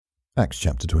Acts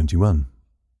chapter 21.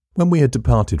 When we had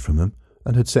departed from them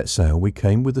and had set sail, we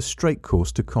came with a straight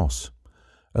course to Kos,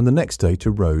 and the next day to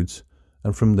Rhodes,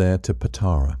 and from there to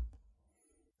Patara.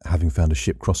 Having found a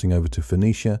ship crossing over to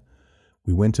Phoenicia,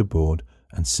 we went aboard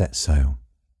and set sail.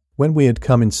 When we had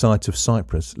come in sight of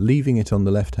Cyprus, leaving it on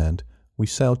the left hand, we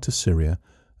sailed to Syria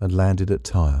and landed at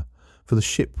Tyre, for the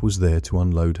ship was there to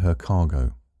unload her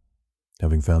cargo.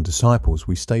 Having found disciples,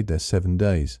 we stayed there 7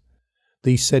 days.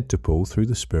 These said to Paul through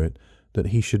the Spirit that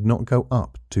he should not go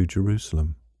up to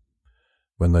Jerusalem.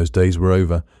 When those days were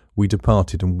over, we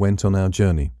departed and went on our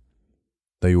journey.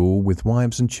 They all, with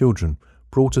wives and children,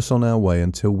 brought us on our way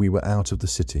until we were out of the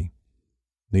city.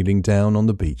 Kneeling down on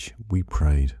the beach, we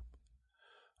prayed.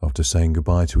 After saying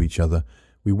goodbye to each other,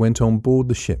 we went on board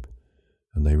the ship,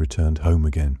 and they returned home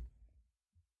again.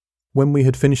 When we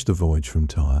had finished the voyage from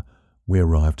Tyre, we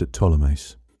arrived at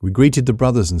Ptolemais. We greeted the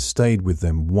brothers and stayed with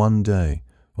them 1 day.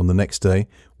 On the next day,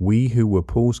 we who were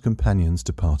Paul's companions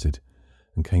departed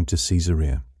and came to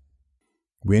Caesarea.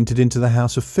 We entered into the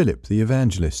house of Philip the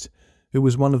evangelist, who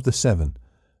was one of the 7,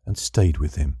 and stayed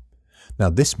with him.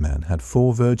 Now this man had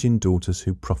 4 virgin daughters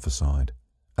who prophesied.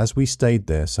 As we stayed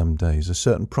there some days, a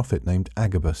certain prophet named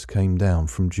Agabus came down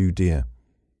from Judea.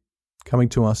 Coming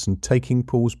to us and taking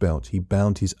Paul's belt, he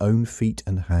bound his own feet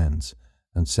and hands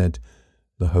and said,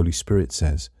 "The Holy Spirit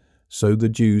says, so the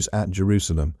Jews at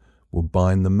Jerusalem will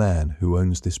bind the man who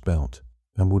owns this belt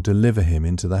and will deliver him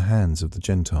into the hands of the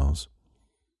Gentiles."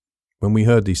 When we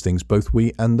heard these things, both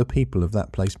we and the people of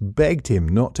that place begged him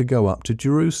not to go up to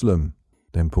Jerusalem.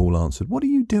 Then Paul answered, "What are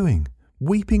you doing,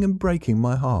 weeping and breaking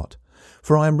my heart?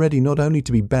 For I am ready not only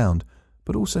to be bound,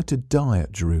 but also to die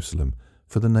at Jerusalem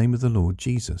for the name of the Lord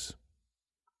Jesus."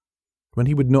 When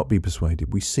he would not be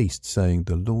persuaded, we ceased, saying,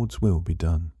 "The Lord's will be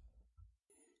done."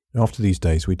 After these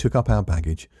days we took up our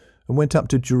baggage and went up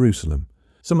to Jerusalem.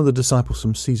 Some of the disciples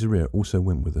from Caesarea also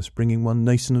went with us, bringing one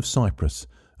Nason of Cyprus,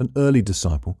 an early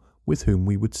disciple, with whom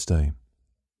we would stay.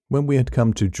 When we had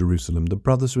come to Jerusalem, the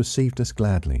brothers received us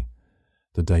gladly.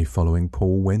 The day following,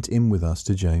 Paul went in with us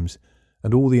to James,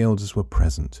 and all the elders were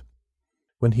present.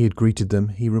 When he had greeted them,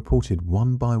 he reported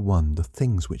one by one the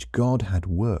things which God had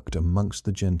worked amongst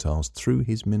the Gentiles through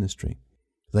his ministry.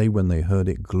 They, when they heard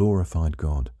it, glorified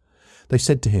God. They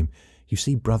said to him, "You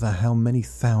see, brother, how many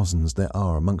thousands there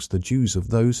are amongst the Jews of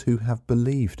those who have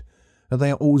believed, and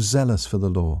they are all zealous for the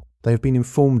law. They have been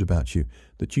informed about you,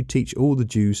 that you teach all the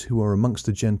Jews who are amongst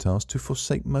the Gentiles to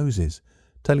forsake Moses,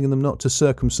 telling them not to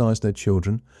circumcise their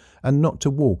children, and not to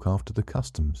walk after the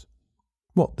customs.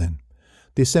 What then?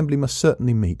 The assembly must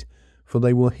certainly meet, for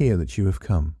they will hear that you have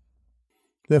come.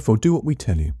 Therefore do what we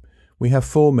tell you. We have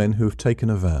 4 men who have taken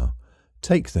a vow.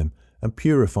 Take them and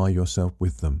purify yourself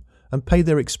with them, and pay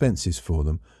their expenses for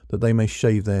them, that they may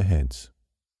shave their heads.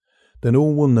 Then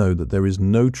all will know that there is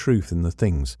no truth in the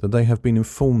things that they have been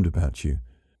informed about you,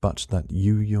 but that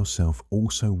you yourself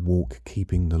also walk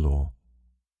keeping the law.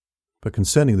 But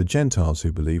concerning the Gentiles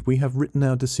who believe, we have written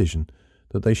our decision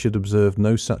that they should observe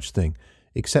no such thing,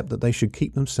 except that they should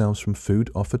keep themselves from food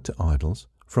offered to idols,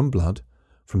 from blood,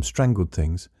 from strangled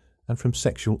things, and from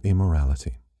sexual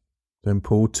immorality." Then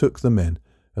Paul took the men,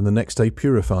 and the next day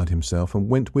purified himself and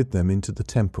went with them into the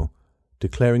temple,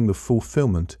 declaring the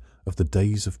fulfillment of the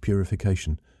days of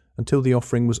purification, until the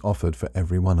offering was offered for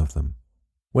every one of them.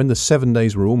 When the 7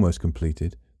 days were almost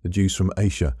completed, the Jews from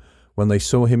Asia, when they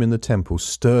saw him in the temple,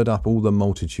 stirred up all the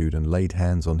multitude and laid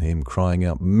hands on him, crying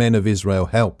out, "Men of Israel,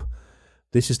 help!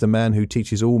 This is the man who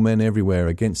teaches all men everywhere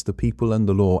against the people and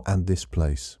the law and this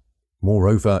place.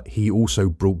 Moreover, he also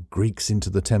brought Greeks into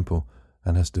the temple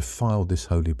and has defiled this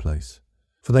holy place."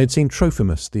 For they had seen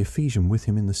Trophimus the Ephesian with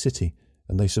him in the city,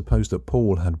 and they supposed that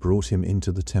Paul had brought him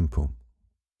into the temple.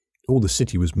 All the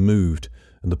city was moved,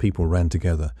 and the people ran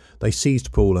together. They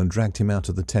seized Paul and dragged him out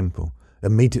of the temple.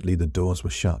 Immediately the doors were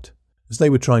shut. As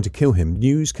they were trying to kill him,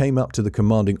 news came up to the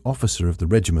commanding officer of the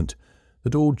regiment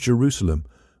that all Jerusalem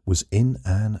was in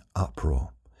an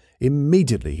uproar.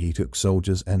 Immediately he took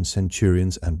soldiers and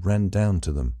centurions and ran down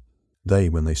to them. They,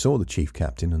 when they saw the chief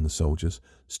captain and the soldiers,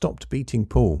 stopped beating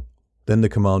Paul. Then the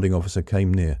commanding officer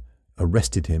came near,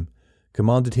 arrested him,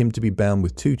 commanded him to be bound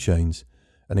with 2 chains,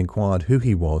 and inquired who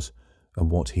he was and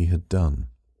what he had done.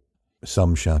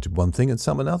 Some shouted one thing and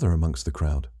some another amongst the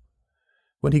crowd.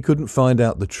 When he couldn't find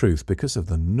out the truth because of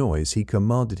the noise, he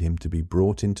commanded him to be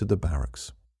brought into the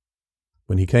barracks.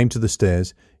 When he came to the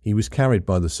stairs, he was carried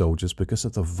by the soldiers because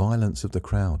of the violence of the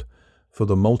crowd, for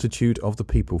the multitude of the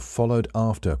people followed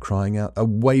after, crying out,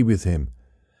 "Away with him!"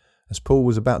 As Paul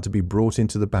was about to be brought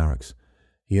into the barracks,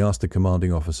 he asked the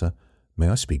commanding officer, "May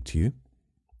I speak to you?"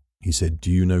 He said,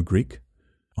 "Do you know Greek?"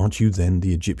 Aren't you then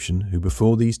the Egyptian who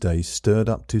before these days stirred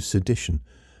up to sedition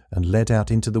and led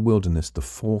out into the wilderness the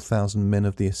 4,000 men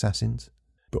of the assassins?"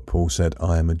 But Paul said,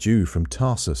 "I am a Jew from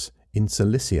Tarsus in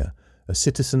Cilicia, a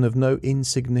citizen of no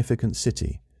insignificant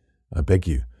city. I beg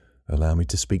you, allow me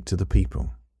to speak to the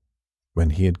people."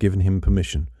 When he had given him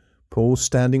permission, Paul,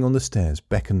 standing on the stairs,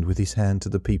 beckoned with his hand to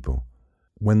the people.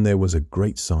 When there was a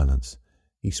great silence,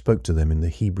 he spoke to them in the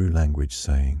Hebrew language,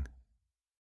 saying,